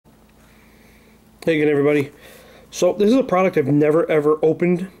Hey again, everybody. So this is a product I've never ever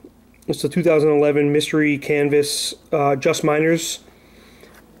opened. It's the 2011 Mystery Canvas Just Miners.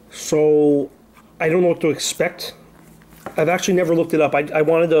 So I don't know what to expect. I've actually never looked it up. I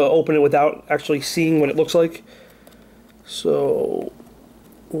wanted to open it without actually seeing what it looks like. So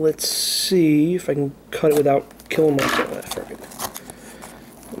let's see if I can cut it without killing myself. Ah, fuck it.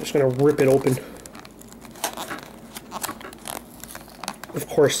 I'm just gonna rip it open. Of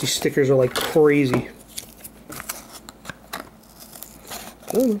course, these stickers are like crazy.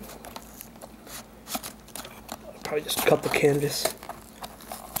 I'll probably just cut the canvas.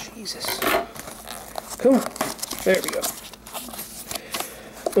 Jesus. Come on. There we go.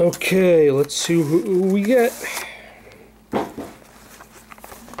 Okay, let's see who we get.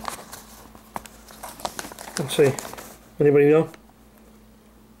 Let's see. Anybody know?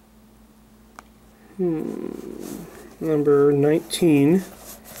 Number 19.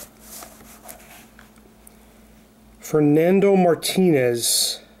 Fernando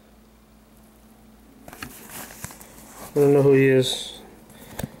Martinez. I don't know who he is.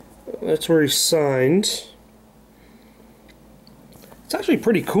 That's where he's signed. It's actually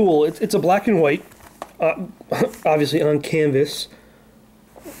pretty cool. It's a black and white, obviously on canvas.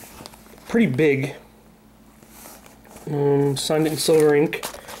 Pretty big. Signed it in silver ink.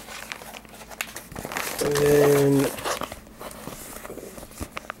 And then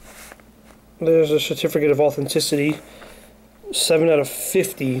there's a certificate of authenticity. 7 out of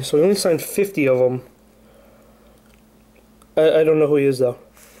 50. So he only signed 50 of them. I don't know who he is, though.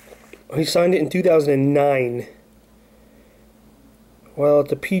 He signed it in 2009. While at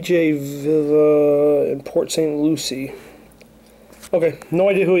the PJ Villa in Port St. Lucie. Okay, no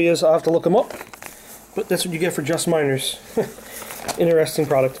idea who he is. I'll have to look him up. But that's what you get for Just Miners. Interesting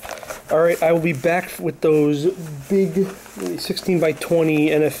product. Alright, I will be back with those big 16 by 20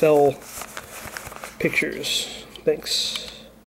 NFL pictures. Thanks.